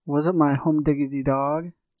Was it my home diggity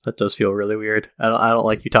dog? That does feel really weird. I don't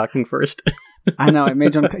like you talking first. I know, it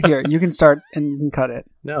made John... Here, you can start and you can cut it.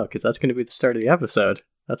 No, because that's going to be the start of the episode.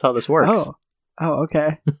 That's how this works. Oh,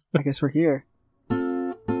 okay. I guess we're here.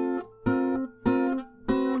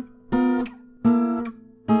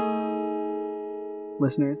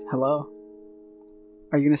 Listeners, hello.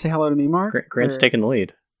 Are you going to say hello to me, Mark? Grant's taking the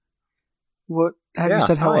lead. What? Have you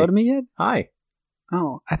said hello to me yet? Hi.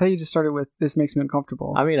 Oh, I thought you just started with, this makes me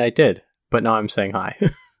uncomfortable. I mean, I did, but now I'm saying hi.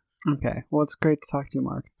 Okay. Well, it's great to talk to you,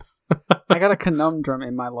 Mark. I got a conundrum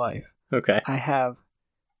in my life. Okay. I have.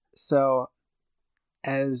 So,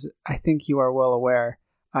 as I think you are well aware,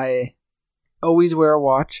 I always wear a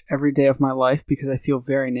watch every day of my life because I feel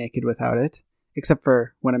very naked without it. Except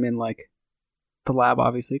for when I'm in, like, the lab,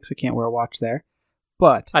 obviously, because I can't wear a watch there.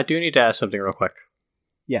 But I do need to ask something real quick.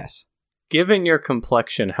 Yes. Given your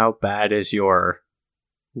complexion, how bad is your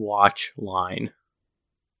watch line?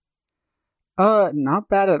 Not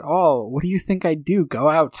bad at all. What do you think I do? Go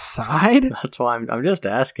outside? That's why I'm just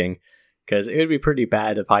asking. Because it would be pretty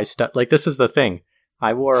bad if I like, this is the thing.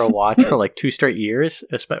 I wore a watch for like 2 straight years,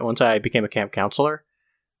 especially once I became a camp counselor.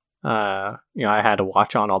 I had a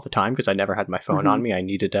watch on all the time because I never had my phone on me. I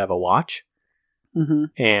needed to have a watch.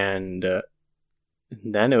 Mm-hmm. And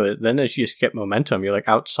then as you just get momentum, you're like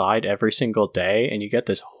outside every single day and you get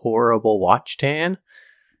this horrible watch tan.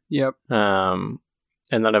 Yep.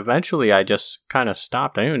 And then eventually I just kind of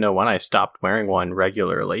stopped. I don't even know when I stopped wearing one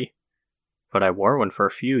regularly, but I wore one for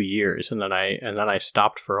a few years and then I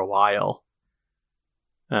stopped for a while.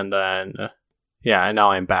 And then, and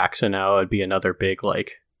now I'm back. So now it'd be another big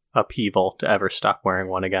like upheaval to ever stop wearing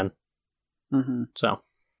one again. Mm-hmm. So.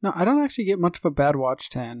 No, I don't actually get much of a bad watch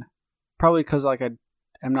tan. Probably because like I'm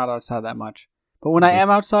not outside that much. But when I am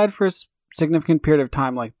outside for a significant period of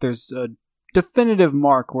time, like there's a definitive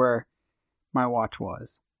mark where my watch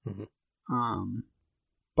was. Mm-hmm.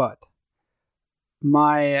 But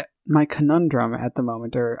my conundrum at the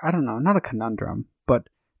moment, or I don't know, not a conundrum, but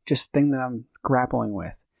just thing that I'm grappling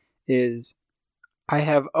with is I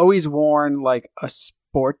have always worn like a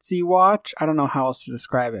sportsy watch. I don't know how else to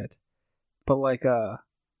describe it, but like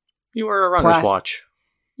you wear a runner's watch.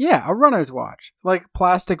 Yeah, a runner's watch. Like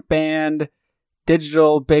plastic band,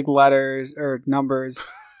 digital, big letters or numbers.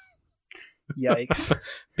 Yikes.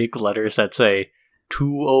 Big letters that say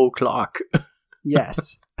 2:00.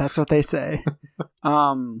 Yes, that's what they say.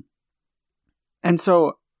 And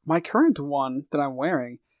so my current one that I'm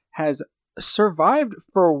wearing has survived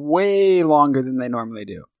for way longer than they normally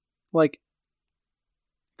do. Like,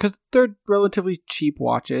 because they're relatively cheap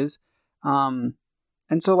watches. And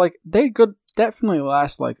so like they definitely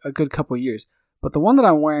last like a good couple years. But the one that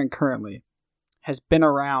I'm wearing currently has been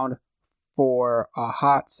around for a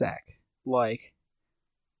hot sec. Like,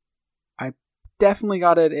 I definitely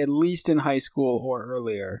got it at least in high school or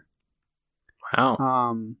earlier.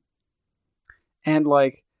 Wow. And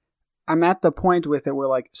like, I'm at the point with it where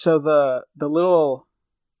like, so the little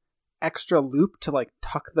extra loop to like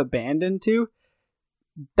tuck the band into,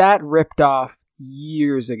 that ripped off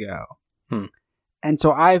years ago. And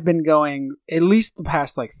so I've been going at least the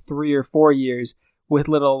past like 3 or 4 years with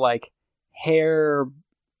little like hair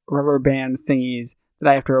rubber band thingies that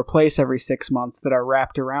I have to replace every 6 months that are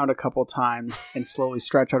wrapped around a couple times and slowly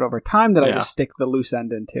stretch out over time that I just stick the loose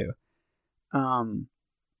end into.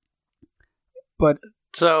 But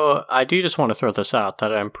so I do just want to throw this out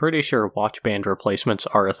that I'm pretty sure watch band replacements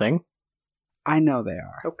are a thing. I know they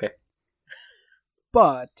are. Okay.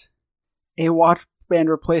 But a watch band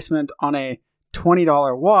replacement on a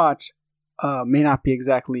 $20 watch may not be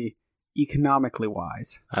exactly economically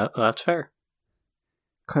wise. That's fair.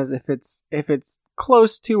 Because if it's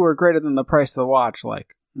close to or greater than the price of the watch,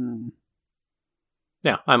 like,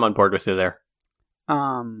 yeah, I'm on board with you there.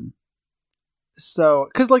 So,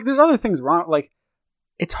 because like there's other things wrong, like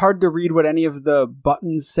it's hard to read what any of the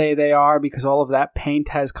buttons say they are because all of that paint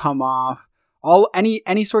has come off.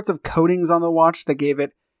 Any sorts of coatings on the watch that gave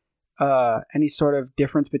it any sort of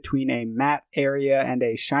difference between a matte area and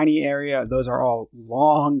a shiny area, those are all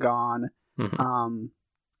long gone. Mm-hmm.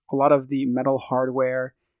 A lot of the metal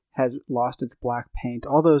hardware has lost its black paint.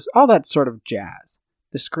 All that sort of jazz.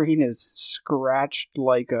 The screen is scratched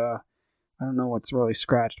like I don't know what's really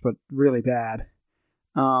scratched, but really bad.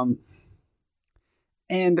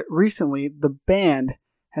 And recently, the band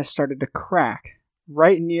has started to crack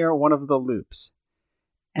right near one of the loops.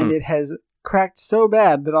 And it has cracked so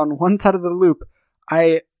bad that on one side of the loop,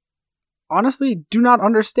 I honestly do not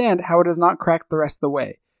understand how it has not cracked the rest of the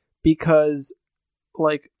way. Because,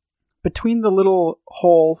 like, between the little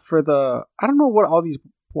hole for the... I don't know what all these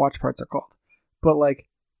watch parts are called. But, like,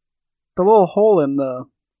 the little hole in the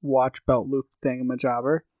watch belt loop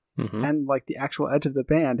thingamajobber Mm-hmm. and like the actual edge of the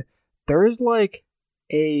band, there is like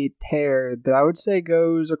a tear that I would say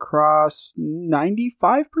goes across 95%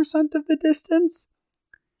 of the distance.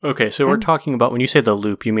 Okay, so we're talking about, when you say the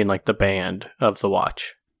loop, you mean like the band of the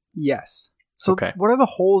watch. Yes. So Okay. what are the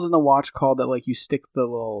holes in the watch called that like you stick the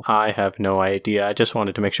little... I have no idea. I just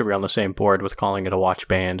wanted to make sure we're on the same board with calling it a watch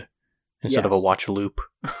band instead of a Yes. watch loop.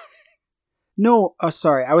 No,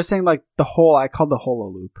 sorry. I was saying like the hole, I called the holo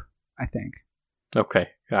loop, I think. Okay,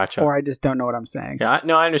 gotcha. Or I just don't know what I'm saying. Yeah,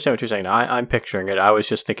 no, I understand what you're saying. I'm picturing it. I was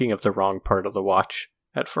just thinking of the wrong part of the watch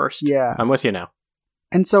at first. Yeah. I'm with you now.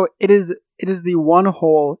 And so it is the one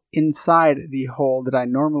hole inside the hole that I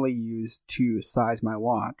normally use to size my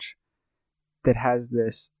watch that has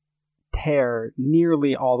this tear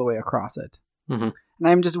nearly all the way across it. Mm-hmm. And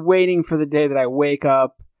I'm just waiting for the day that I wake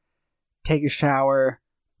up, take a shower,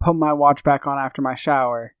 put my watch back on after my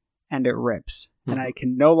shower, and it rips. Mm-hmm. And I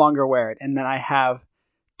can no longer wear it. And then I have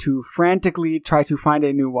to frantically try to find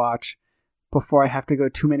a new watch before I have to go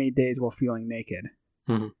too many days while feeling naked.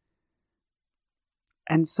 Mm-hmm.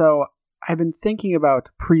 And so I've been thinking about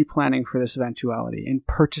pre-planning for this eventuality and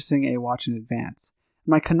purchasing a watch in advance.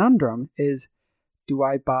 My conundrum is, do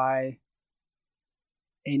I buy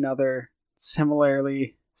another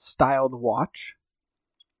similarly styled watch?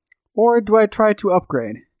 Or do I try to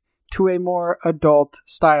upgrade to a more adult,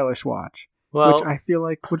 stylish watch, Well, which I feel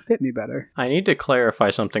like would fit me better? I need to clarify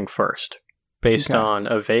something first, based Okay. on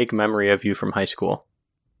a vague memory of you from high school.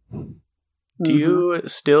 Do Mhm. you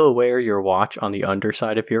still wear your watch on the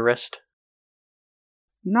underside of your wrist?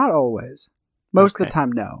 Not always. Most of Okay. the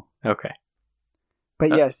time, no. Okay. But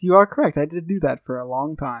yes, you are correct. I did do that for a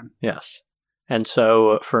long time. Yes. And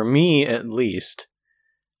so, for me at least,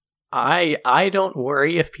 I don't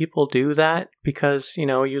worry if people do that because, you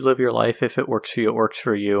know, you live your life. If it works for you, it works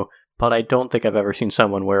for you. But I don't think I've ever seen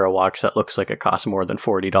someone wear a watch that looks like it costs more than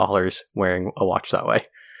 $40 wearing a watch that way.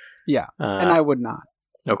 Yeah, and I would not.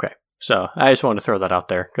 Okay. So, I just wanted to throw that out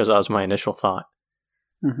there because that was my initial thought.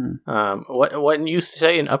 Mm-hmm. When you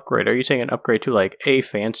say an upgrade, are you saying an upgrade to like a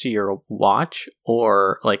fancier watch,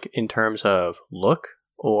 or like in terms of look,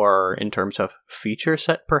 or in terms of feature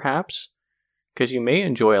set, perhaps? Because you may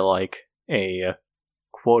enjoy like a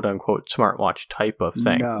quote unquote smartwatch type of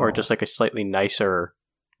thing, No. or just like a slightly nicer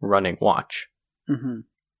running watch. Mm-hmm.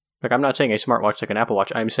 Like, I'm not saying a smartwatch like an Apple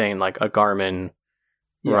Watch. I'm saying like a Garmin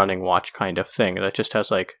Yeah. running watch kind of thing that just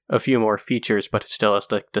has like a few more features, but it still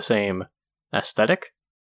has like the same aesthetic.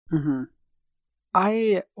 Mm-hmm.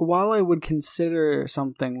 While I would consider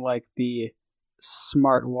something like the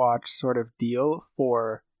smartwatch sort of deal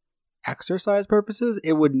for exercise purposes,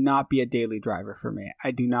 it would not be a daily driver for me.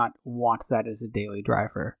 I do not want that as a daily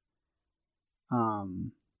driver.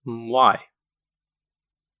 Why?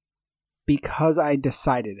 Because I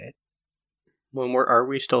decided it. Are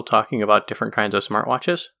we still talking about different kinds of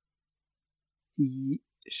smartwatches?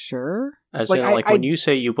 Sure. As Like, in, I- when you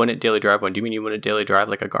say you wouldn't daily drive one, do you mean you wouldn't daily drive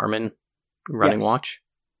like a Garmin running Yes. watch?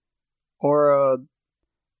 Or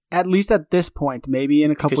at least at this point, maybe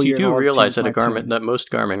in a couple Because you years. do I'll realize change that my tune. that most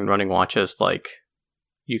Garmin running watches, like,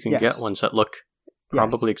 you can Yes. get ones that look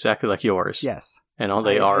probably exactly like yours. Yes. And all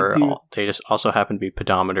they I do- they just also happen to be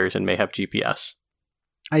pedometers and may have GPS.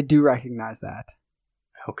 I do recognize that.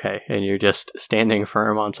 Okay, and you're just standing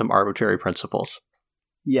firm on some arbitrary principles.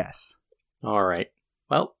 Yes. All right.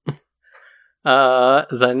 Well,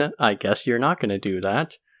 then I guess you're not going to do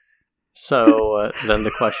that. So then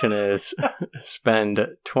the question is, spend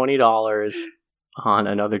 $20 on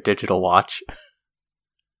another digital watch,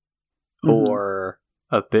 or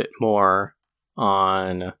a bit more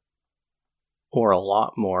on, or a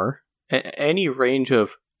lot more, any range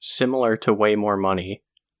of similar to way more money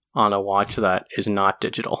on a watch that is not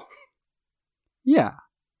digital. Yeah.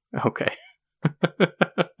 Okay.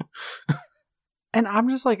 And I'm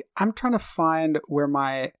just like, I'm trying to find where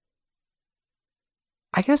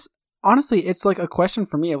I guess, honestly, it's like a question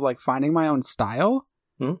for me of like finding my own style.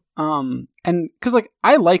 And because like,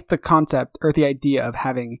 I like the concept or the idea of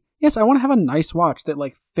having, yes, I want to have a nice watch that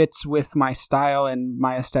like fits with my style and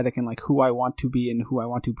my aesthetic and like who I want to be and who I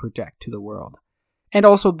want to project to the world. And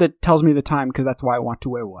also that tells me the time because that's why I want to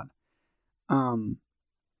wear one.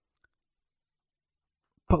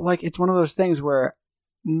 But like, it's one of those things where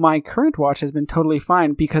my current watch has been totally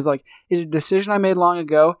fine because like it's a decision I made long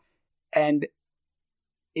ago, and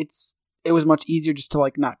it was much easier just to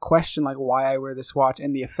like not question like why I wear this watch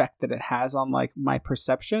and the effect that it has on like my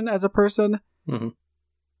perception as a person,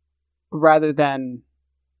 rather than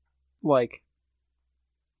like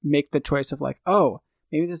make the choice of like, oh,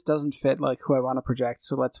 maybe this doesn't fit like who I want to project,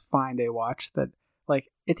 so let's find a watch that like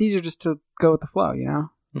it's easier just to go with the flow, you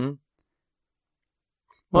know? Well,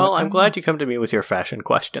 I'm glad you come to me with your fashion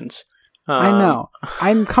questions. I know.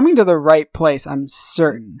 I'm coming to the right place, I'm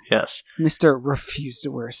certain. Yes. Mr. refused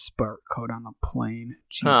to wear a sport coat on the plane.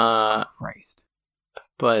 Jesus Christ.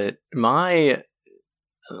 But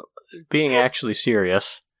being actually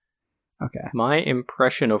serious, okay. My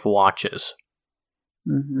impression of watches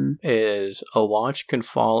is a watch can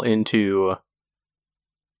fall into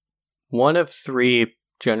one of three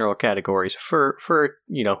general categories for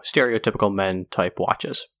stereotypical men type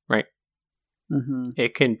watches, right?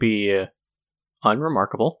 It can be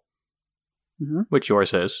unremarkable, which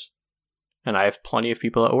yours is, and I have plenty of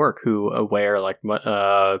people at work who wear like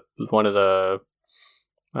one of the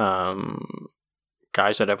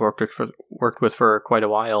guys that I've worked with for quite a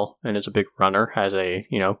while, and is a big runner, has a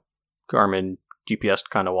Garmin GPS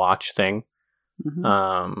kind of watch thing.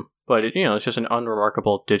 But it's just an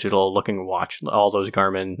unremarkable digital looking watch. All those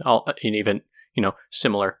Garmin, and even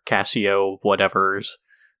similar Casio whatevers.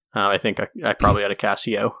 I think I probably had a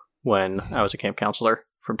Casio when I was a camp counselor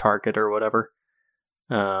from Target or whatever.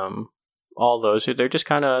 All those, they're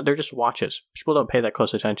just watches. People don't pay that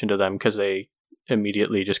close attention to them because they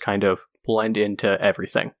immediately just kind of blend into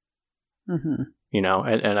everything. And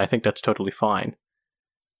I think that's totally fine.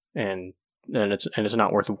 And it's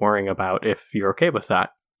not worth worrying about if you're okay with that.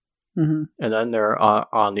 And then there are,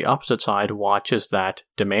 on the opposite side, watches that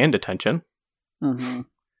demand attention,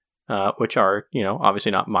 which are,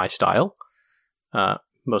 obviously not my style,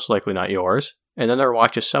 most likely not yours. And then there are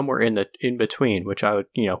watches somewhere in between, which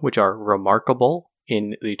which are remarkable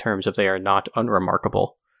in the terms of they are not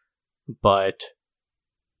unremarkable, but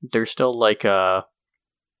they're still like no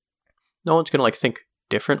one's gonna like think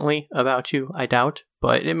differently about you, I doubt,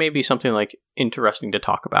 but it may be something like interesting to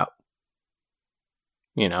talk about,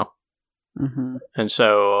 And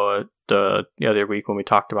so the other week when we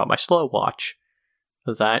talked about my slow watch,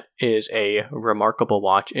 that is a remarkable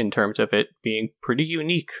watch in terms of it being pretty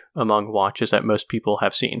unique among watches that most people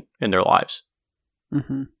have seen in their lives.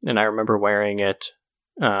 And I remember wearing it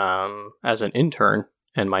as an intern,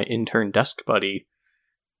 and my intern desk buddy,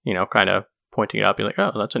 kind of pointing it out, being like,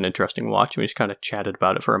 oh, that's an interesting watch. And we just kind of chatted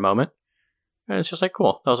about it for a moment. And it's just like,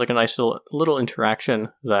 cool. That was like a nice little interaction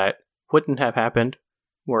that wouldn't have happened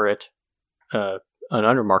were it an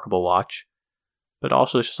unremarkable watch. But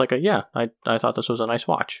also it's just like, I thought this was a nice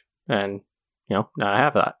watch. And, now I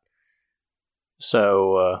have that.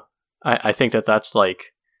 So I think that's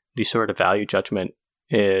like the sort of value judgment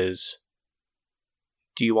is,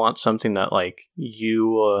 do you want something that like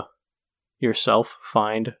you yourself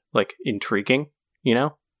find like intriguing,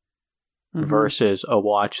 versus a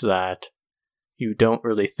watch that you don't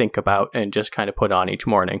really think about and just kind of put on each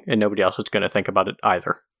morning and nobody else is going to think about it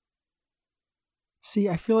either. See,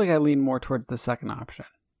 I feel like I lean more towards the second option.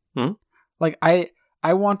 Like I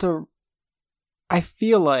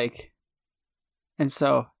feel like, and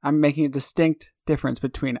so I'm making a distinct difference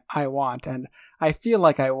between I want and I feel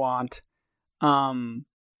like I want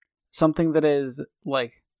something that is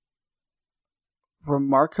like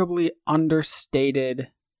remarkably understated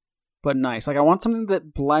but nice. Like I want something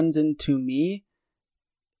that blends into me,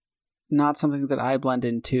 not something that I blend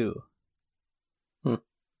into.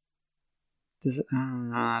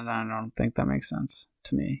 I don't think that makes sense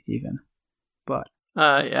to me, even. But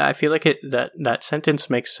I feel like that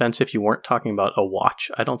sentence makes sense if you weren't talking about a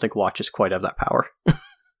watch. I don't think watches quite have that power.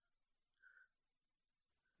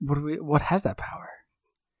 What has that power?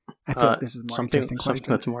 I feel like this is more interesting question.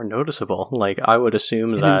 Something that's more noticeable. Like I would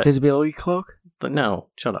assume an that invisibility cloak. No,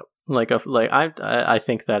 shut up. I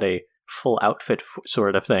think that a full outfit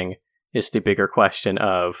sort of thing is the bigger question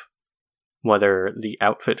of whether the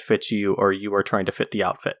outfit fits you or you are trying to fit the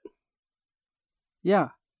outfit. Yeah.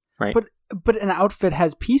 Right. But an outfit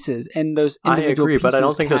has pieces, and those individual I agree, but I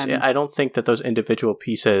I don't think that those individual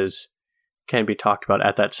pieces can be talked about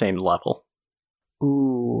at that same level.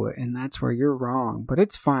 Ooh, and that's where you're wrong. But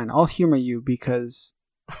it's fine. I'll humor you because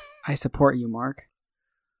I support you, Mark.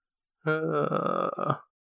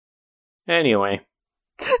 Anyway.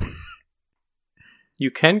 You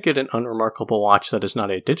can get an unremarkable watch that is not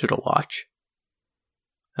a digital watch.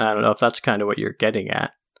 I don't know if that's kind of what you're getting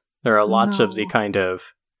at. There are lots of the kind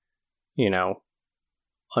of,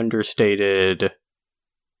 understated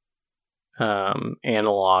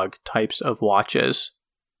analog types of watches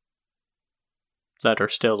that are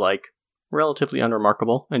still like relatively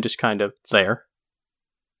unremarkable and just kind of there.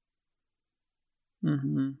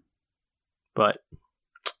 But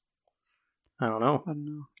I don't know.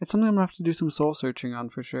 It's something I'm going to have to do some soul searching on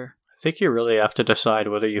for sure. I think you really have to decide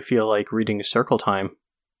whether you feel like reading Circle Time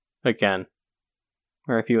again,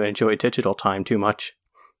 or if you enjoy digital time too much.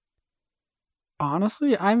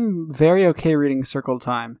 Honestly, I'm very okay reading circle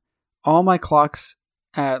time. All my clocks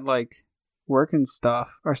at like work and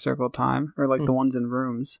stuff are circle time, or like the ones in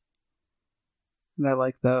rooms. And I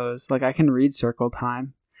like those. Like I can read circle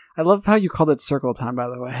time. I love how you called it circle time, by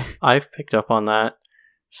the way. I've picked up on that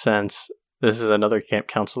since this is another camp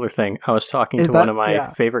counselor thing. I was talking to one of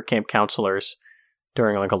my favorite camp counselors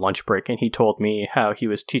during like a lunch break, and he told me how he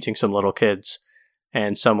was teaching some little kids,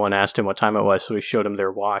 and someone asked him what time it was, so he showed him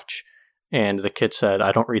their watch, and the kid said,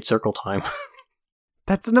 "I don't read circle time."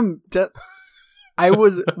 That's when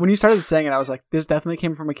you started saying it, I was like, this definitely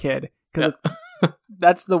came from a kid, because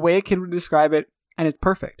that's the way a kid would describe it, and it's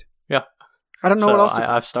perfect. Yeah. I don't know what else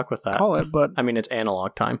I've stuck with that. Call it, but I mean, it's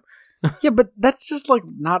analog time. Yeah, but that's just like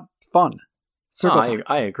not fun. Circle time.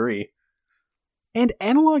 I agree. And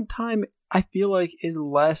analog time, I feel like, is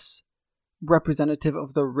less representative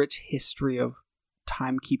of the rich history of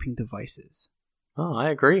timekeeping devices. Oh,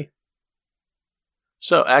 I agree.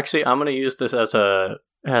 So actually, I'm going to use this as a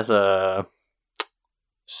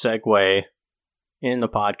segue in the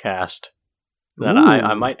podcast. That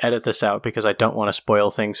I might edit this out because I don't want to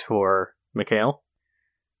spoil things for Mikhail.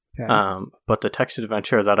 Okay. But the text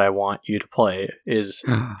adventure that I want you to play is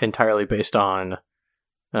entirely based on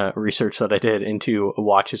research that I did into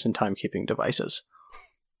watches and timekeeping devices.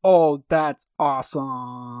 Oh, that's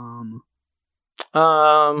awesome.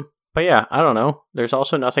 But yeah, I don't know. There's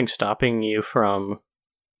also nothing stopping you from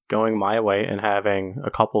going my way and having a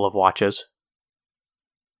couple of watches.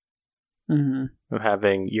 Mm-hmm. Of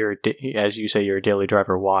having your, as you say, your daily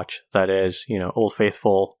driver watch that is, Old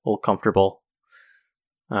Faithful, Old Comfortable.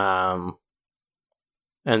 And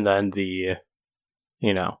then the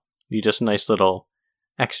just nice little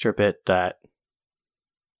extra bit that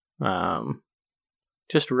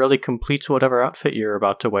just really completes whatever outfit you're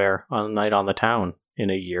about to wear on a night on the town in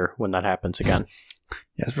a year when that happens again.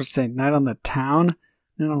 Yeah, I was supposed to say night on the town.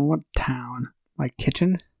 I don't know what town. My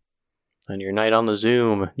kitchen? On your night on the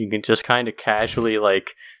Zoom, you can just kind of casually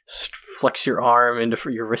flex your arm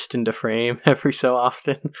your wrist into frame every so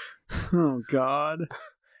often. Oh God!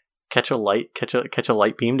 Catch a light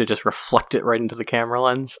beam to just reflect it right into the camera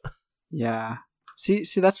lens. Yeah. See,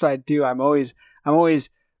 that's what I do. I'm always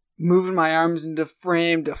moving my arms into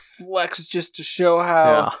frame to flex, just to show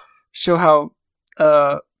how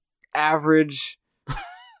average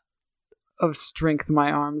of strength my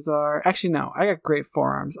arms are. Actually, no, I got great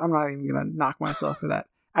forearms. I'm not even gonna knock myself for that.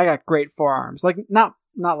 I got great forearms. Like not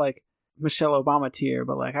like Michelle Obama tier,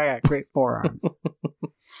 but like I got great forearms.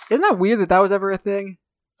 Isn't that weird that was ever a thing?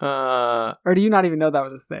 Or do you not even know that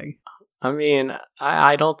was a thing? I mean,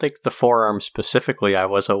 I don't think the forearm specifically I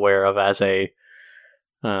was aware of as a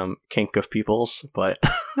kink of people's, but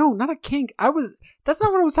no, not a kink. That's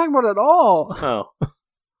not what I was talking about at all. Oh.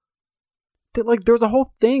 There was a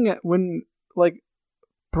whole thing when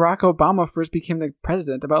Barack Obama first became the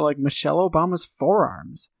president about Michelle Obama's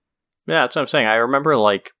forearms. Yeah, that's what I'm saying. I remember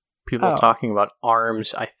people talking about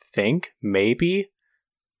arms. I think maybe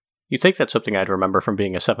you'd think that's something I'd remember from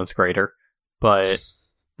being a 7th grader, but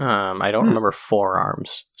I don't remember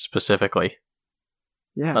forearms specifically.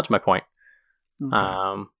 Yeah, that's my point.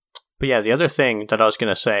 Okay. But yeah, the other thing that I was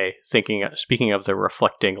gonna say, speaking of the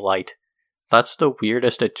reflecting light, that's the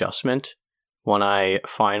weirdest adjustment. When I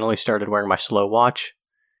finally started wearing my slow watch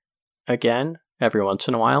again, every once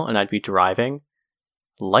in a while, and I'd be driving,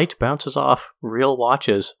 light bounces off real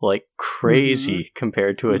watches like crazy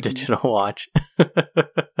compared to a digital watch.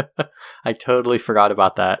 I totally forgot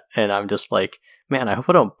about that, and I'm just like, man, I hope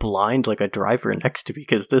I don't blind a driver next to me,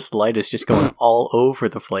 because this light is just going all over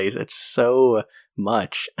the place. It's so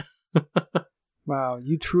much. Wow,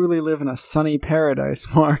 you truly live in a sunny paradise,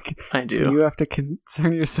 Mark. I do. You have to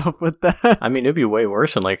concern yourself with that. I mean, it'd be way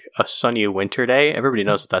worse on a sunny winter day. Everybody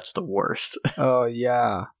knows that's the worst. Oh,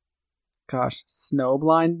 yeah. Gosh, snow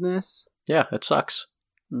blindness? Yeah, it sucks.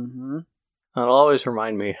 Mm-hmm. It'll always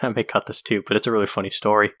remind me, I may cut this too, but it's a really funny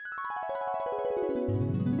story.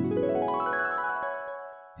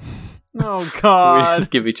 Oh, God. We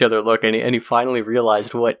give each other a look, and he finally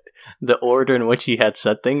realized what the order in which he had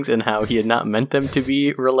said things and how he had not meant them to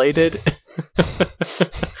be related.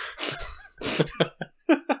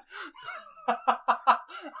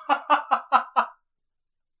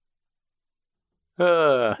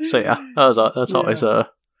 So yeah, that's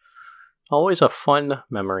always a fun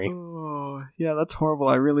memory. Oh, yeah, that's horrible.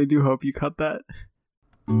 I really do hope you cut that.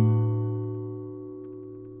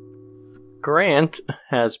 Grant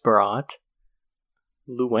has brought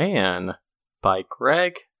Luann by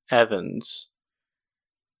Greg Evans.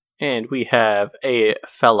 And we have a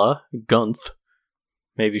fella, Gunth,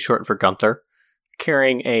 maybe short for Gunther,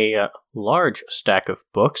 carrying a large stack of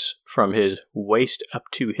books from his waist up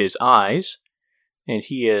to his eyes, and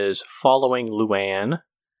he is following Luann,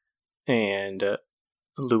 and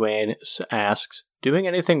Luann asks, "Doing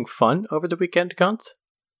anything fun over the weekend, Gunth?"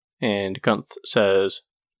 And Gunth says,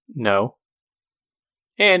 "No."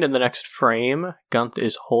 And in the next frame, Gunth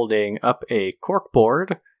is holding up a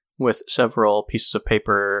corkboard with several pieces of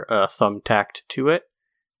paper thumbtacked to it,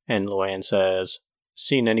 and Luann says,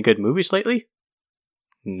 "Seen any good movies lately?"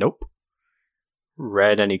 "Nope."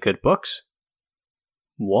 "Read any good books?"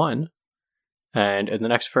 "One." And in the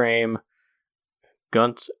next frame,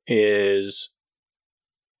 Gunth is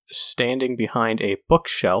standing behind a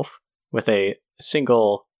bookshelf with a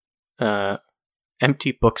single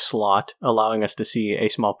empty book slot, allowing us to see a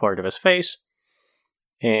small part of his face.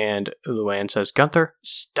 And Luann says, "Gunther,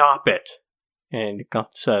 stop it!" And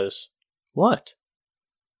Gunth says, "What?"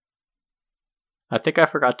 I think I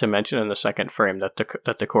forgot to mention in the second frame that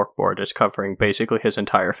the corkboard is covering basically his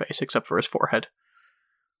entire face except for his forehead.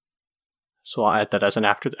 So I'll add that as an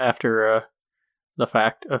after the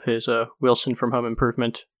fact of his Wilson from Home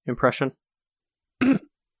Improvement impression.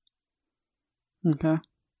 Okay.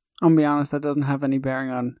 I'll be honest, that doesn't have any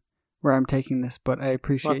bearing on where I'm taking this, but I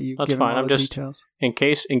appreciate you giving all the details. In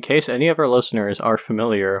case any of our listeners are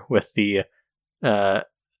familiar with the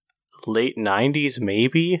late 90s,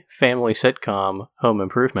 maybe, family sitcom Home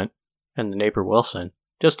Improvement and the neighbor Wilson,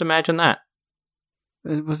 just imagine that.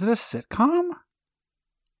 Was it a sitcom?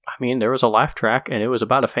 I mean, there was a laugh track, and it was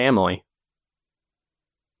about a family.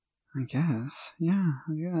 I guess. Yeah.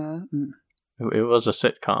 It was a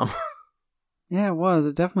sitcom. Yeah, it was.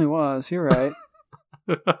 It definitely was. You're right.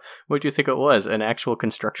 What do you think it was? An actual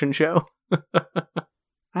construction show?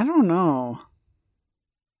 I don't know.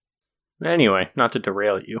 Anyway, not to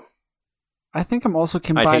derail you. I think I'm also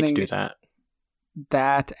combining I'd hate to do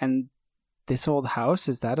that and This Old House.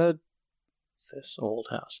 Is that a... This Old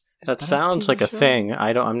House. That sounds like a thing.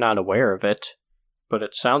 I'm not aware of it, but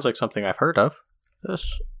it sounds like something I've heard of.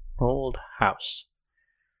 This Old House.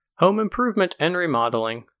 Home improvement and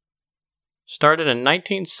remodeling. Started in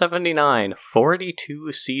 1979.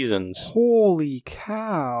 42 seasons. Holy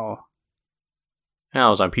cow. And I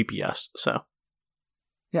was on PBS, so.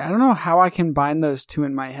 Yeah, I don't know how I combined those two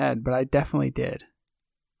in my head, but I definitely did.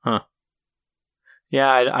 Huh.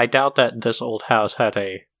 Yeah, I doubt that This Old House had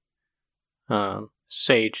a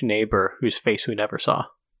sage neighbor whose face we never saw.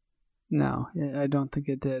 No, I don't think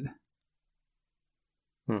it did.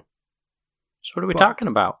 So what are we talking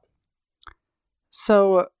about?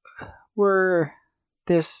 So,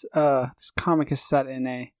 this comic is set in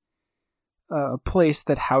a place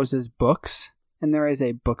that houses books, and there is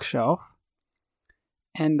a bookshelf.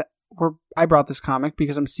 And I brought this comic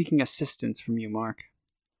because I'm seeking assistance from you, Mark.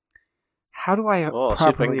 How do I properly... see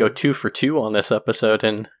if I can go 2 for 2 on this episode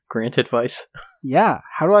and grant advice. Yeah,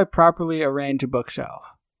 how do I properly arrange a bookshelf?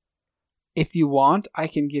 If you want, I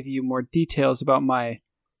can give you more details about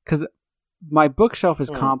because my bookshelf is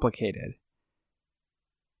complicated,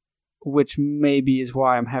 which maybe is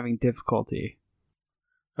why I'm having difficulty.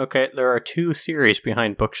 Okay, there are 2 theories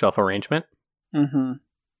behind bookshelf arrangement. Mm-hmm.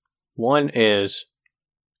 One is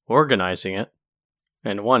organizing it,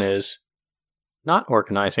 and one is not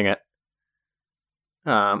organizing it.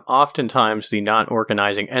 Oftentimes, the not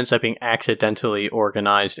organizing ends up being accidentally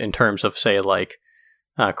organized in terms of, say, like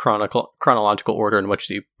chronological order in which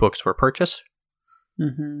the books were purchased.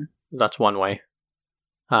 Mm-hmm. That's one way.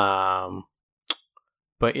 But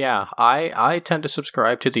yeah, I tend to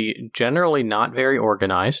subscribe to the generally not very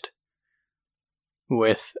organized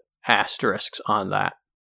with asterisks on that.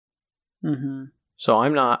 Mm-hmm. So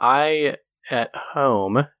I at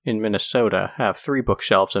home in Minnesota have 3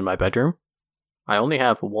 bookshelves in my bedroom. I only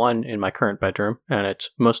have 1 in my current bedroom, and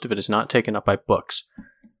most of it is not taken up by books.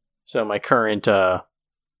 So my current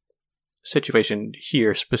situation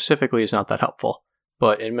here specifically is not that helpful.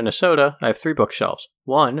 But in Minnesota, I have 3 bookshelves.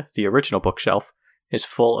 One, the original bookshelf, is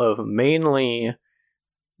full of mainly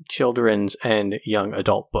children's and young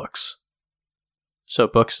adult books. So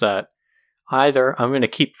books that either I'm going to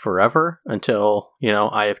keep forever until,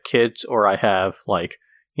 I have kids or I have,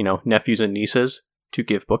 nephews and nieces to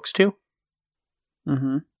give books to.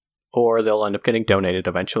 Mm-hmm. Or they'll end up getting donated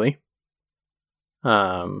eventually.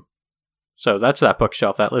 So that's that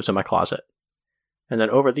bookshelf that lives in my closet. And then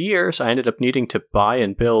over the years, I ended up needing to buy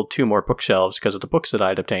and build 2 more bookshelves because of the books that I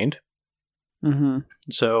had obtained. Mm-hmm.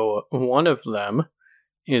 So one of them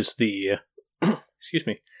is the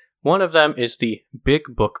one of them is the Big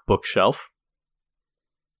Book bookshelf,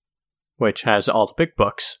 which has all the big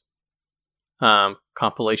books,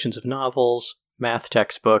 compilations of novels, math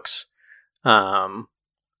textbooks,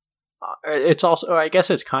 It's also, I guess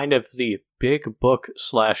it's kind of the big book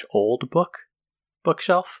 / old book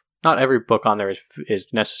bookshelf. Not every book on there is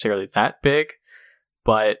necessarily that big,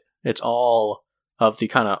 but it's all of the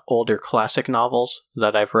kind of older classic novels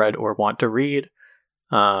that I've read or want to read.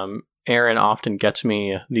 Aaron often gets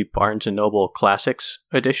me the Barnes & Noble Classics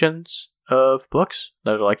editions of books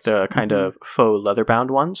that are like the kind of faux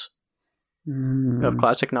leather-bound ones of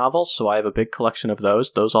classic novels, so I have a big collection of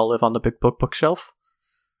those. Those all live on the big book bookshelf.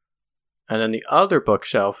 And then the other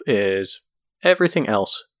bookshelf is everything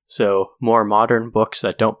else, so more modern books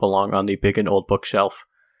that don't belong on the big and old bookshelf.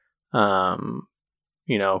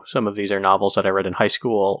 You know, some of these are novels that I read in high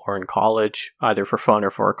school or in college, either for fun or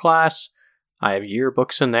for a class. I have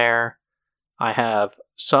yearbooks in there. I have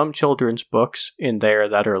some children's books in there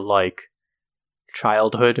that are like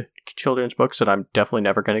childhood children's books that I'm definitely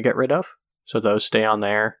never going to get rid of. So those stay on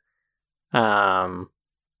there.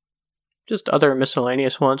 Just other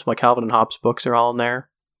miscellaneous ones. My Calvin and Hobbes books are all in there.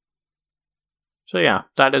 So yeah,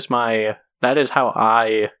 that is how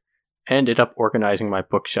I ended up organizing my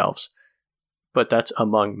bookshelves. But that's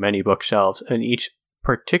among many bookshelves, and each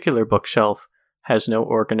particular bookshelf has no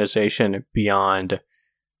organization beyond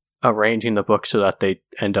arranging the books so that they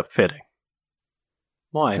end up fitting.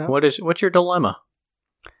 Why? What's your dilemma?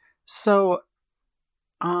 So,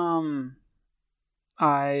 I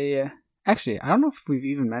don't know if we've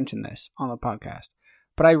even mentioned this on the podcast,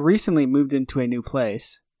 but I recently moved into a new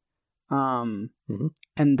place, and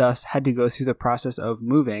thus had to go through the process of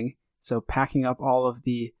moving. So packing up all of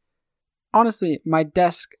the, honestly, my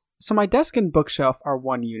desk and bookshelf are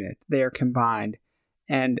one unit. They are combined.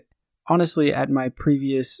 And honestly, at my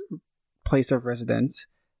previous place of residence,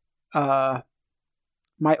 my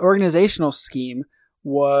organizational scheme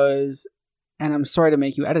was, and I'm sorry to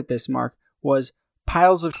make you edit this, Mark, was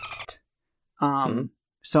piles of shit.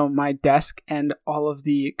 So my desk and all of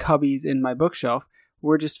the cubbies in my bookshelf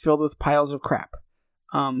were just filled with piles of crap.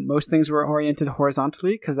 Most things were oriented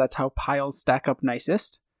horizontally because that's how piles stack up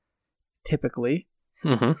nicest, typically.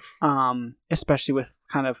 Especially with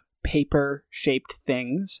kind of paper-shaped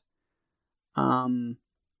things. And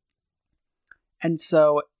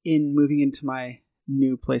so in moving into my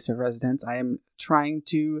new place of residence, I am trying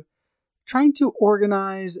to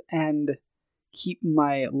organize and keep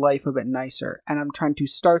my life a bit nicer. And I'm trying to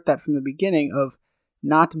start that from the beginning of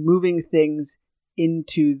not moving things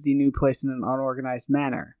into the new place in an unorganized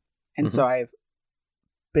manner. And so I've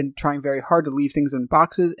been trying very hard to leave things in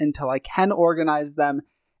boxes until I can organize them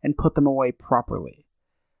and put them away properly.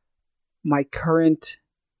 My current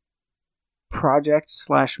project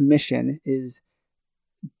 / mission is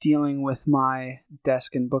dealing with my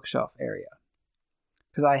desk and bookshelf area.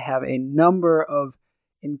 Because I have a number of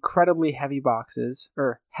incredibly heavy boxes,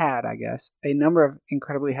 or had, I guess, a number of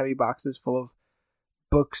incredibly heavy boxes full of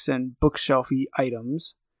books and bookshelfy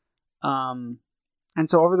items. And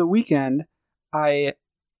so over the weekend, I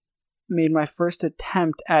made my first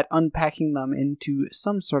attempt at unpacking them into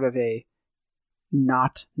some sort of a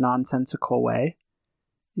not nonsensical way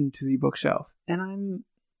into the bookshelf. And I'm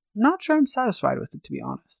not sure I'm satisfied with it, to be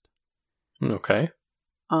honest. Okay.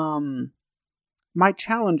 My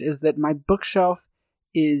challenge is that my bookshelf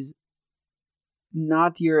is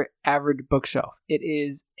not your average bookshelf. It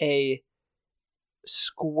is a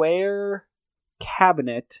square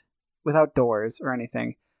cabinet without doors or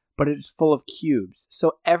anything, but it's full of cubes.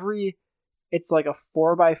 So it's like a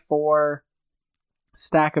 4x4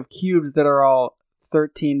 stack of cubes that are all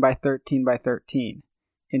 13 by 13 by 13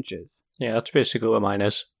 inches. Yeah, that's basically what mine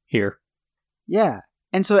is here. Yeah.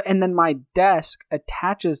 And then my desk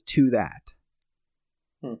attaches to that.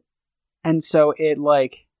 And so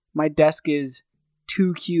my desk is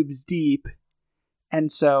 2 cubes deep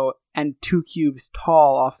and 2 cubes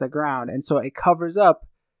tall off the ground. And so it covers up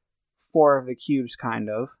 4 of the cubes, kind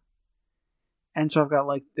of. And so I've got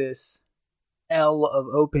like this L of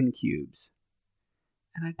open cubes.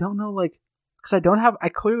 And I don't know, because I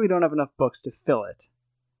clearly don't have enough books to fill it.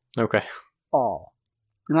 Okay. All.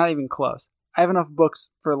 Not even close. I have enough books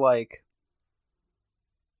for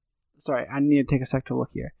sorry, I need to take a sec to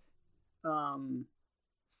look here. 5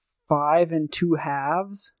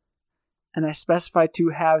 2/2, and I specify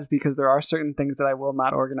 2/2 because there are certain things that I will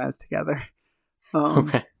not organize together.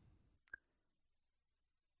 Okay.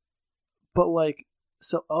 But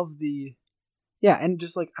so of the, yeah, and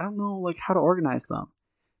just I don't know how to organize them,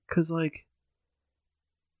 cause I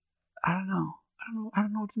don't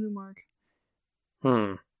know what to do, Mark.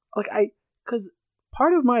 Cause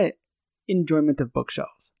part of my enjoyment of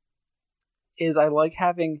bookshelves is I like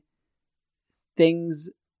having things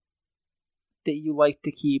that you like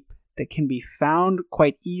to keep that can be found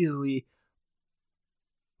quite easily,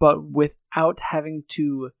 but without having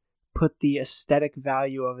to put the aesthetic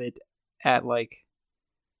value of it at like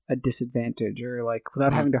a disadvantage, or like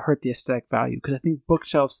without having to hurt the aesthetic value, because I think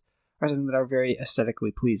bookshelves are something that are very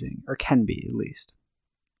aesthetically pleasing, or can be at least.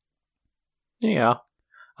 Yeah,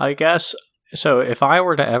 I guess so. If I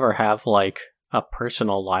were to ever have like a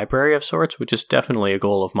personal library of sorts, which is definitely a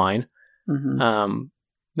goal of mine,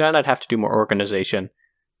 then I'd have to do more organization.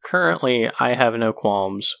 Currently, I have no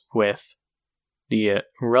qualms with the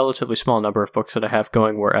relatively small number of books that I have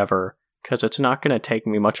going wherever, because it's not going to take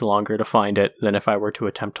me much longer to find it than if I were to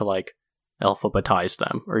attempt to like alphabetize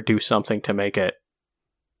them or do something to make it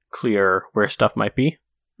clear where stuff might be.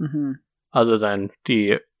 Other than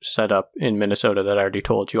the setup in Minnesota that I already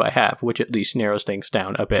told you I have, which at least narrows things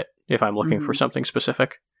down a bit if I'm looking for something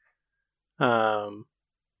specific. So,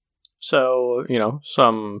 you know,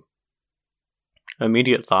 some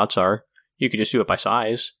immediate thoughts are you could just do it by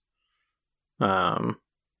size. But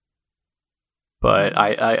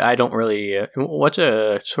I don't really... what's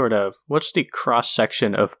the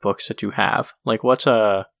cross-section of books that you have? Like,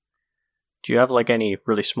 do you have, like, any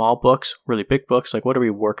really small books, really big books? Like, what are we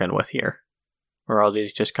working with here? Or are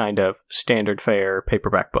these just kind of standard fare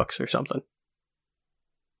paperback books or something?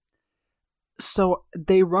 So,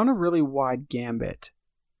 they run a really wide gambit.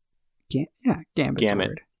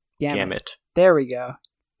 Gamut. There we go.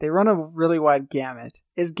 They run a really wide gamut.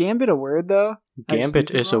 Is gambit a word, though?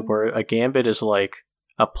 Gambit is a word. A gambit is like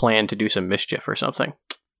a plan to do some mischief or something.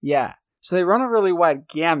 Yeah. So they run a really wide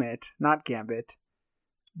gamut, not gambit.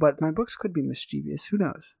 But my books could be mischievous. Who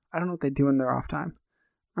knows? I don't know what they do in their off time.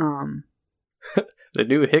 The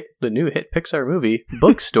new hit Pixar movie,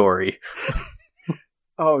 Book Story.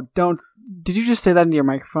 Oh, don't! Did you just say that into your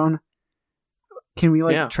microphone? Can we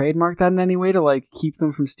trademark that in any way to like keep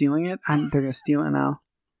them from stealing it? They're gonna steal it now.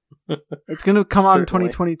 It's gonna come out in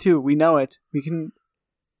 2022. We know it.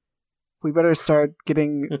 We better start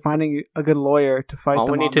finding a good lawyer to fight. All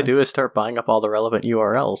we need to do is start buying up all the relevant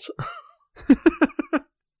URLs.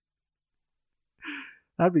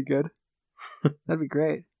 That'd be good. That'd be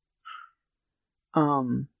great.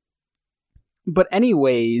 But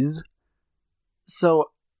anyways,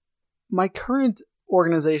 so my current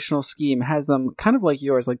organizational scheme has them kind of like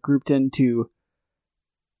yours, like grouped into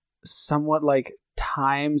somewhat like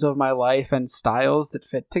times of my life and styles that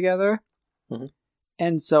fit together.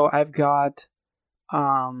 And so I've got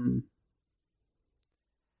I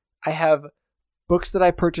have books that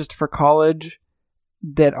I purchased for college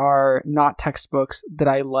that are not textbooks that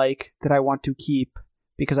I like, that I want to keep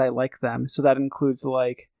because I like them. So that includes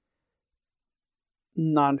like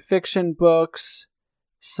nonfiction books,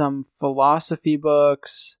 some philosophy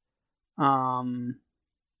books, some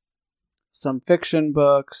fiction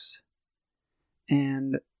books,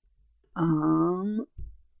 and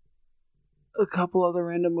a couple other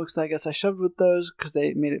random books that I guess I shoved with those because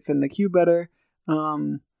they made it fit in the queue better.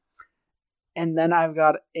 And then I've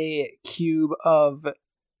got a cube of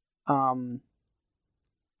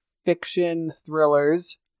fiction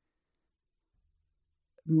thrillers.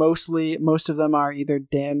 Most of them are either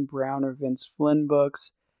Dan Brown or Vince Flynn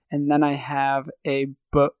books. And then I have a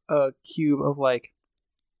cube of like,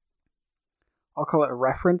 I'll call it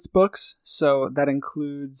reference books. So that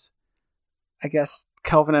includes, I guess,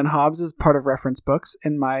 Calvin and Hobbes is part of reference books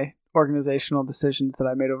in my organizational decisions that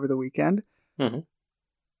I made over the weekend.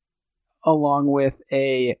 Along with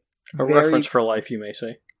a reference for life, you may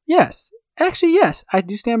say. Yes. Actually, yes. I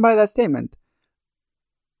do stand by that statement.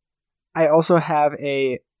 I also have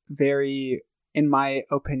a very, in my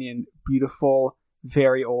opinion, beautiful,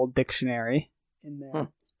 very old dictionary in there.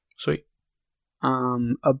 Sweet.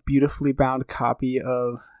 A beautifully bound copy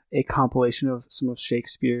of a compilation of some of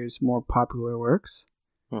Shakespeare's more popular works.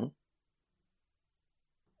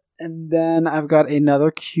 And then I've got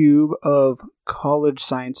another cube of college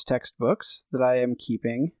science textbooks that I am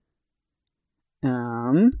keeping.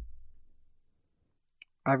 I've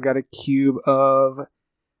got a cube of...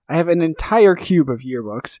 I have an entire cube of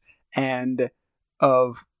yearbooks and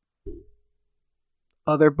of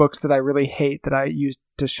other books that I really hate that I used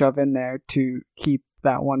to shove in there to keep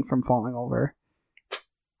that one from falling over.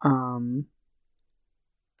 And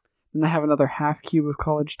I have another half cube of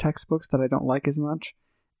college textbooks that I don't like as much.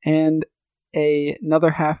 And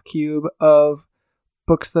another half cube of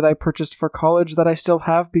books that I purchased for college that I still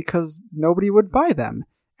have because nobody would buy them.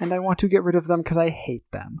 And I want to get rid of them because I hate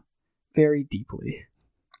them very deeply.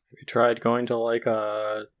 Have you tried going to like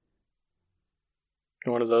one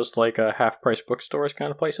of those like half-price bookstores kind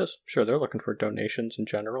of places? Sure, they're looking for donations in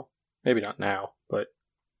general. Maybe not now, but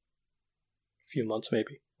a few months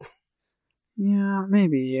maybe. Yeah,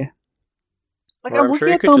 maybe. Like, or I'm sure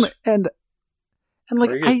you could just... and And like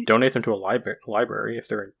or you just donate them to a library if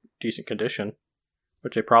they're in decent condition,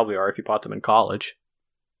 which they probably are if you bought them in college.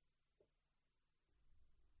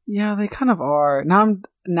 Yeah, they kind of are. Now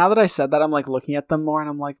that I said that, I'm like looking at them more, and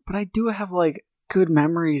I'm like, but I do have like good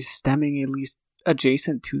memories stemming at least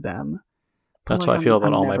adjacent to them. But, That's like, how I feel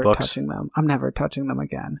about all my books. Touching them. I'm never touching them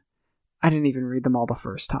again. I didn't even read them all the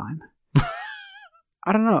first time.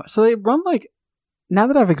 I don't know. So they run like, now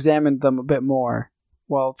that I've examined them a bit more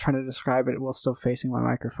while trying to describe it while still facing my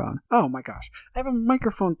microphone. Oh my gosh. I have a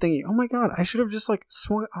microphone thingy. Oh my god. I should have just like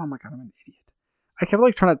swung. Oh my god, I'm an idiot. I kept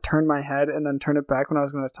like trying to turn my head and then turn it back when I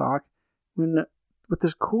was going to talk. When with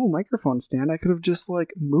this cool microphone stand, I could have just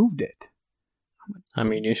like moved it. I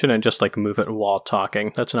mean, you shouldn't just like move it while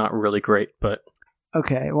talking. That's not really great, but...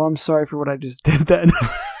 Okay, well, I'm sorry for what I just did then.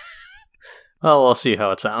 Well, we'll see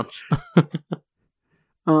how it sounds.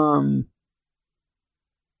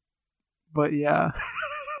 But yeah.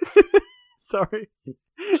 Sorry.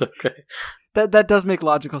 It's okay. That does make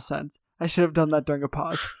logical sense. I should have done that during a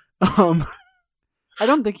pause. I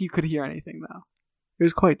don't think you could hear anything, though. It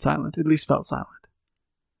was quite silent. At least felt silent.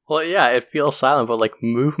 Well, yeah, it feels silent, but like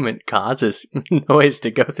movement causes noise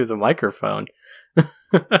to go through the microphone.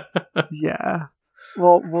 Yeah.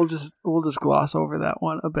 Well, we'll just gloss over that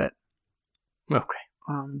one a bit. Okay.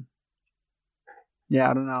 Yeah,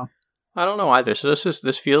 I don't know. I don't know either. So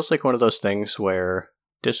this feels like one of those things where,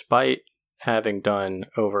 despite having done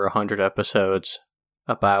over 100 episodes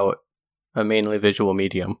about a mainly visual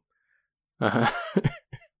medium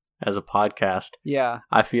as a podcast, yeah,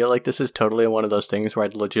 I feel like this is totally one of those things where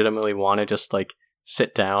I'd legitimately want to just like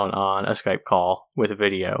sit down on a Skype call with a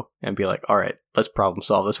video and be like, all right, let's problem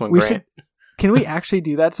solve this one, Grant. Can we actually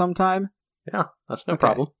do that sometime? Yeah, that's no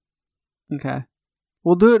problem. Okay.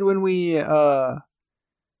 We'll do it when we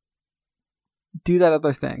do that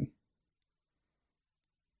other thing.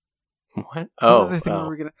 What? Oh, other thing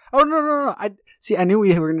we're gonna... Oh, no. I knew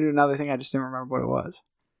we were going to do another thing. I just didn't remember what it was.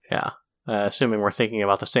 Yeah. Assuming we're thinking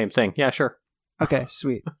about the same thing. Yeah, sure. Okay,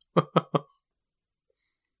 sweet.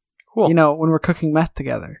 Cool. You know, when we're cooking meth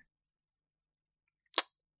together.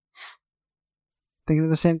 Thinking of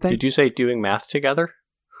the same thing? Did you say doing math together?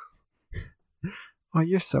 Oh,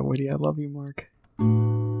 you're so witty. I love you, Mark.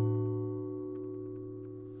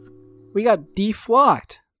 We got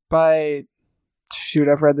deflocked by... Shoot,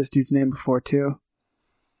 I've read this dude's name before, too.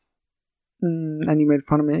 And you made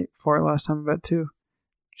fun of me for it last time, I bet, too.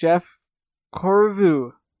 Jeff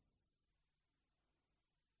Corvu.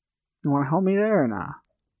 You want to help me there or not?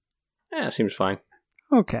 Yeah, seems fine.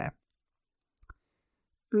 Okay.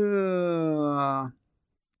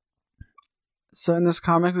 So in this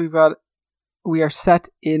comic, we are set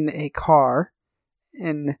in a car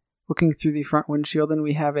and looking through the front windshield, and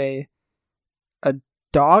we have a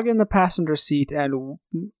dog in the passenger seat and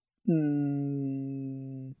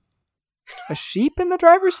a sheep in the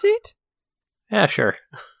driver's seat? Yeah, sure.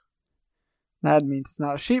 That means it's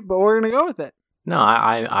not a sheep, but we're going to go with it. No,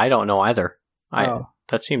 I don't know either.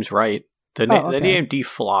 That seems right. The name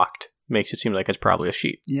deflocked makes it seem like it's probably a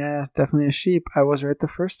sheep. Yeah, definitely a sheep. I was right the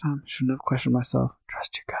first time. Shouldn't have questioned myself.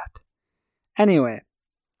 Trust your gut. Anyway,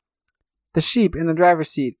 the sheep in the driver's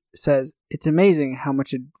seat says, "It's amazing how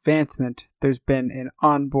much advancement there's been in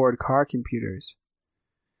onboard car computers."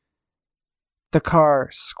 The car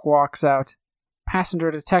squawks out,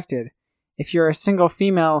 "Passenger detected. If you're a single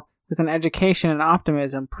female with an education and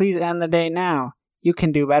optimism, please end the day now. You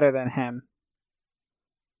can do better than him."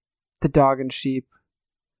 The dog and sheep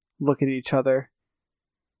look at each other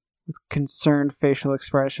with concerned facial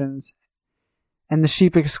expressions, and the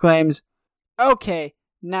sheep exclaims, "Okay,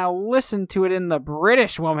 now listen to it in the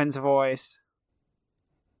British woman's voice."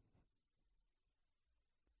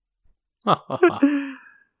 This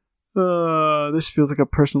feels like a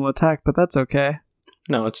personal attack, but that's okay.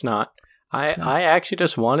 No, it's not. I actually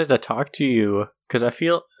just wanted to talk to you because I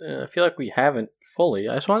feel like we haven't fully.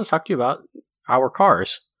 I just wanted to talk to you about our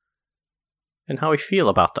cars and how we feel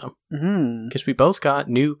about them. Because we both got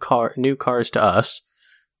new cars to us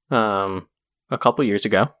a couple years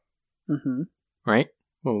ago, right?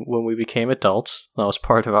 When we became adults, that was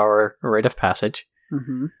part of our rite of passage.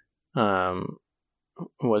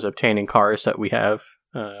 Was obtaining cars that we have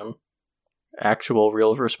actual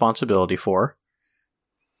real responsibility for,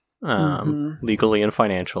 legally and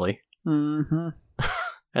financially. And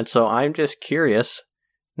so I'm just curious,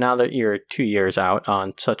 now that you're 2 years out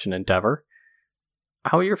on such an endeavor,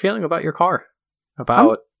 how you're feeling about your car,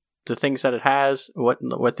 about the things that it has, what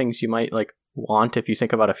things you might like want if you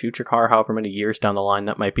think about a future car, however many years down the line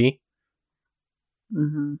that might be.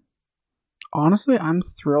 Honestly, I'm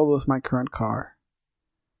thrilled with my current car.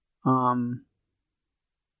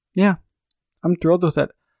 Yeah, I'm thrilled with it.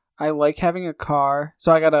 I like having a car.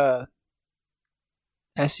 So I got a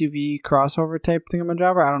SUV crossover type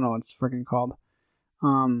thingamajabber. I don't know what it's freaking called.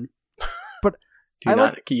 But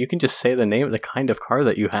you can just say the name of the kind of car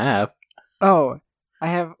that you have. Oh, I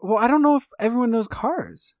have. Well, I don't know if everyone knows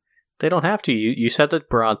cars. They don't have to. You said the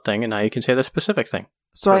broad thing, and now you can say the specific thing.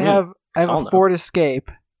 So I have a Ford Escape.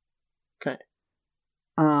 Okay.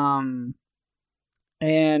 And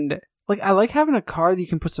like I like having a car that you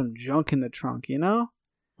can put some junk in the trunk. You know,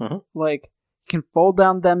 like you can fold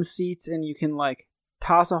down them seats, and you can like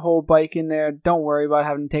toss a whole bike in there. Don't worry about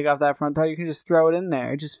having to take off that front tire. You can just throw it in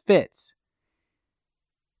there. It just fits.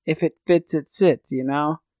 If it fits, it sits. You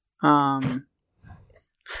know.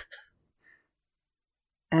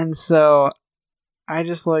 And so I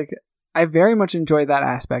just I very much enjoy that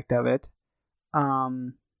aspect of it.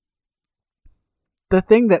 The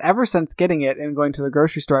thing that ever since getting it and going to the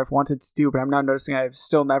grocery store I've wanted to do, but I'm now noticing I've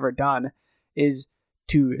still never done, is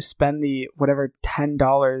to spend the whatever $10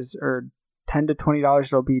 or $10 to $20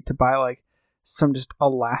 it'll be to buy like some just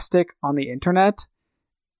elastic on the internet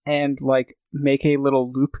and like make a little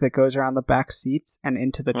loop that goes around the back seats and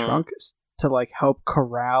into the trunk to like help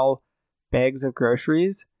corral bags of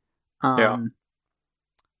groceries. Because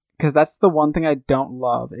that's the one thing I don't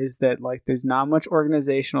love is that like there's not much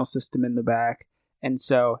organizational system in the back, and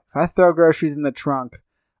so if I throw groceries in the trunk,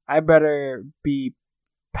 I better be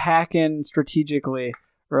packing strategically,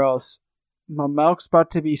 or else my milk's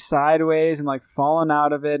about to be sideways and like falling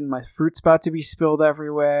out of it, and my fruit's about to be spilled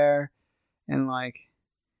everywhere, and like.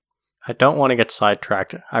 I don't want to get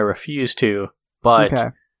sidetracked. I refuse to, but okay.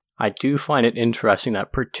 I do find it interesting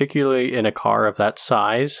that particularly in a car of that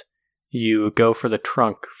size, you go for the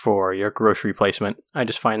trunk for your grocery placement. I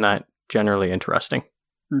just find that generally interesting.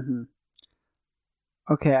 Mm-hmm.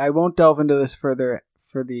 Okay, I won't delve into this further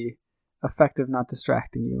for the effect of not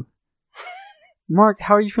distracting you. Mark,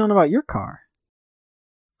 how are you feeling about your car?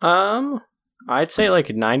 I'd say like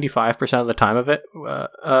 95%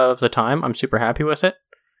 of the time I'm super happy with it.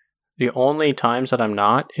 The only times that I'm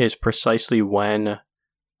not is precisely when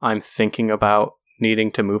I'm thinking about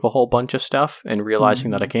needing to move a whole bunch of stuff and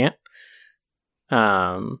realizing that I can't.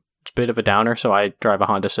 It's a bit of a downer, so I drive a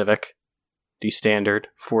Honda Civic, the standard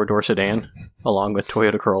 4-door sedan, along with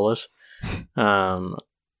Toyota Corollas,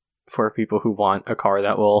 for people who want a car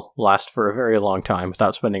that will last for a very long time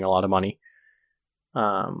without spending a lot of money.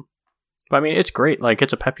 But I mean, it's great. Like,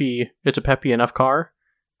 it's a peppy enough car.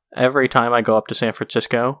 Every time I go up to San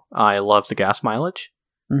Francisco, I love the gas mileage.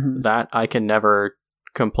 Mm-hmm. That I can never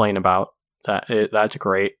complain about. That's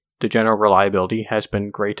great. The general reliability has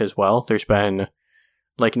been great as well. There's been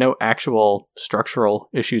like no actual structural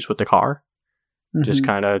issues with the car. Mm-hmm. Just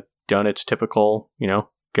kind of done its typical,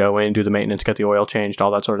 go in, do the maintenance, get the oil changed,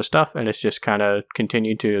 all that sort of stuff. And it's just kind of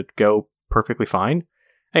continued to go perfectly fine.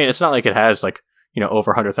 I mean, it's not like it has like,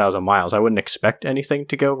 over 100,000 miles. I wouldn't expect anything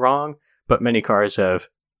to go wrong, but many cars have,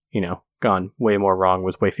 gone way more wrong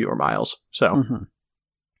with way fewer miles. So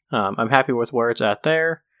I'm happy with where it's at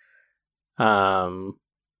there.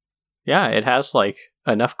 Yeah, it has like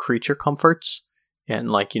enough creature comforts,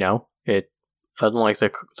 and like it, unlike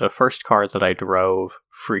the first car that I drove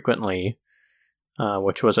frequently,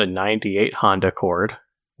 which was a '98 Honda Accord,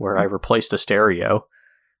 where I replaced a stereo.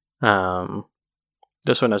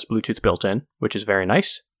 This one has Bluetooth built in, which is very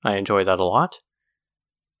nice. I enjoy that a lot.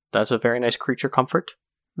 That's a very nice creature comfort.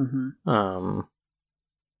 Mm-hmm.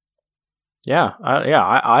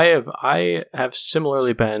 I have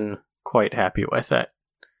similarly been quite happy with it.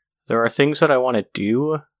 There are things that I want to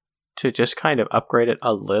do to just kind of upgrade it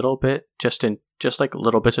a little bit, just like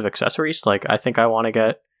little bits of accessories. Like I think I want to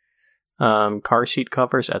get car seat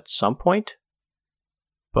covers at some point,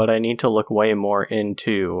 but I need to look way more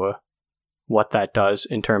into what that does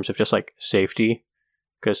in terms of just like safety,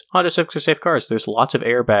 because Honda Civics are safe cars. There's lots of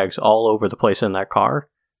airbags all over the place in that car,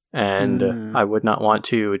 and I would not want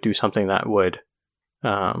to do something that would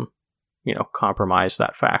compromise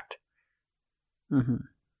that fact.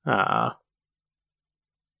 Okay,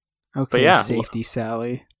 but yeah, safety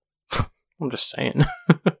Sally. I'm just saying.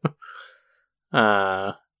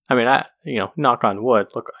 I mean, knock on wood.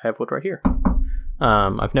 Look, I have wood right here.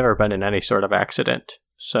 I've never been in any sort of accident,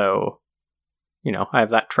 so I have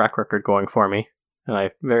that track record going for me, and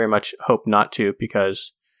I very much hope not to,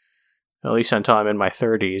 because at least until I'm in my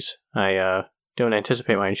 30s, I don't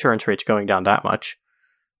anticipate my insurance rates going down that much.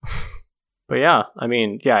 But yeah, I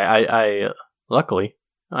mean, I luckily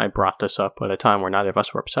I brought this up at a time where neither of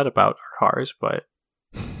us were upset about our cars, but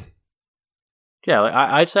yeah, like,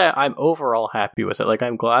 I'd say I'm overall happy with it. Like,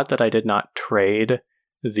 I'm glad that I did not trade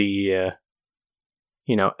the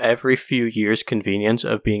every few years convenience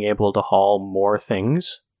of being able to haul more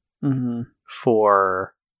things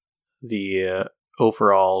for the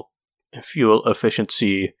overall fuel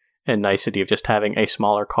efficiency and nicety of just having a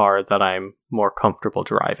smaller car that I'm more comfortable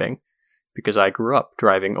driving, because I grew up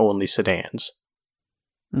driving only sedans.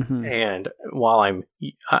 And while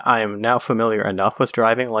I am now familiar enough with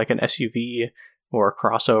driving like an SUV or a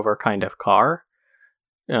crossover kind of car,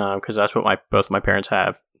 because that's what both my parents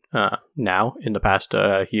have now. In the past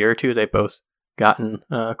year or two, they've both gotten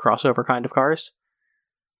crossover kind of cars.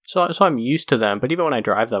 So I'm used to them, but even when I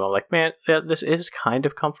drive them, I'm like, man, this is kind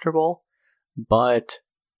of comfortable, but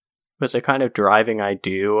with the kind of driving I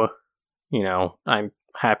do, I'm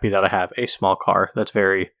happy that I have a small car that's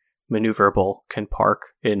very maneuverable, can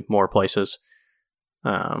park in more places,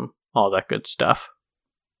 all that good stuff.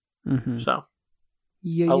 So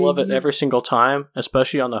I love it every single time,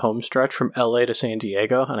 especially on the home stretch from LA to San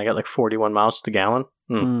Diego, and I get like 41 miles to the gallon.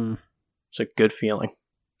 It's a good feeling.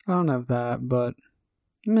 I don't have that, but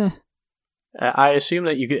meh. I assume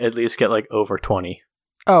that you could at least get like over 20.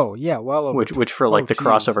 Oh, yeah, well over. Which for like the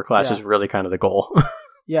crossover class is really kind of the goal.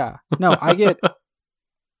 Yeah. No, I get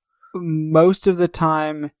most of the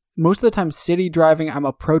time city driving, I'm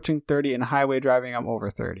approaching 30, and highway driving, I'm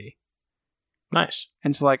over 30. Nice.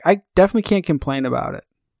 And so, like, I definitely can't complain about it.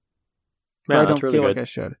 Yeah, I don't really feel good. like I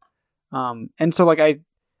should. And so, like,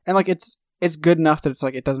 it's good enough that it's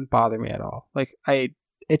like, it doesn't bother me at all. Like,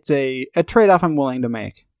 it's a trade-off I'm willing to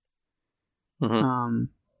make. But,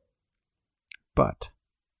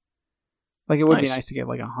 like, it would be nice to get,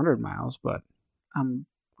 like, 100 miles, but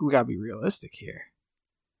we gotta be realistic here.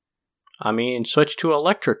 I mean, switch to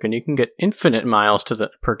electric and you can get infinite miles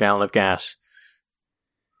per gallon of gas.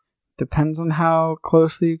 Depends on how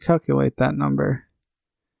closely you calculate that number.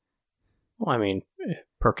 Well, I mean,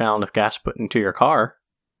 per gallon of gas put into your car.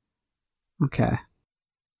 Okay.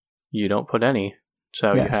 You don't put any.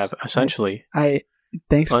 So you have essentially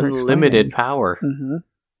thanks unlimited power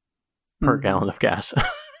per gallon of gas.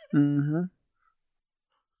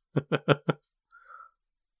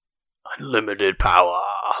 Unlimited power.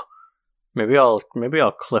 Maybe I'll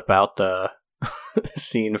clip out the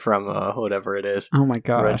scene from whatever it is. Oh my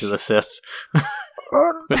gosh. Revenge of the Sith.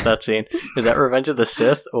 With that scene. Is that Revenge of the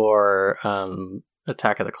Sith or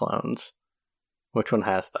Attack of the Clones? Which one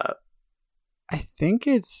has that? I think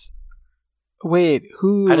it's... Wait,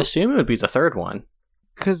 who... I'd assume it would be the third one.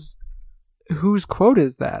 Because whose quote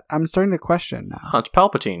is that? I'm starting to question now. Oh, it's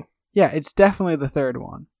Palpatine. Yeah, it's definitely the third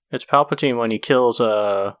one. It's Palpatine when he kills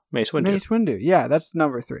Mace Windu. Mace Windu, yeah, that's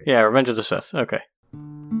number 3. Yeah, Revenge of the Sith, okay.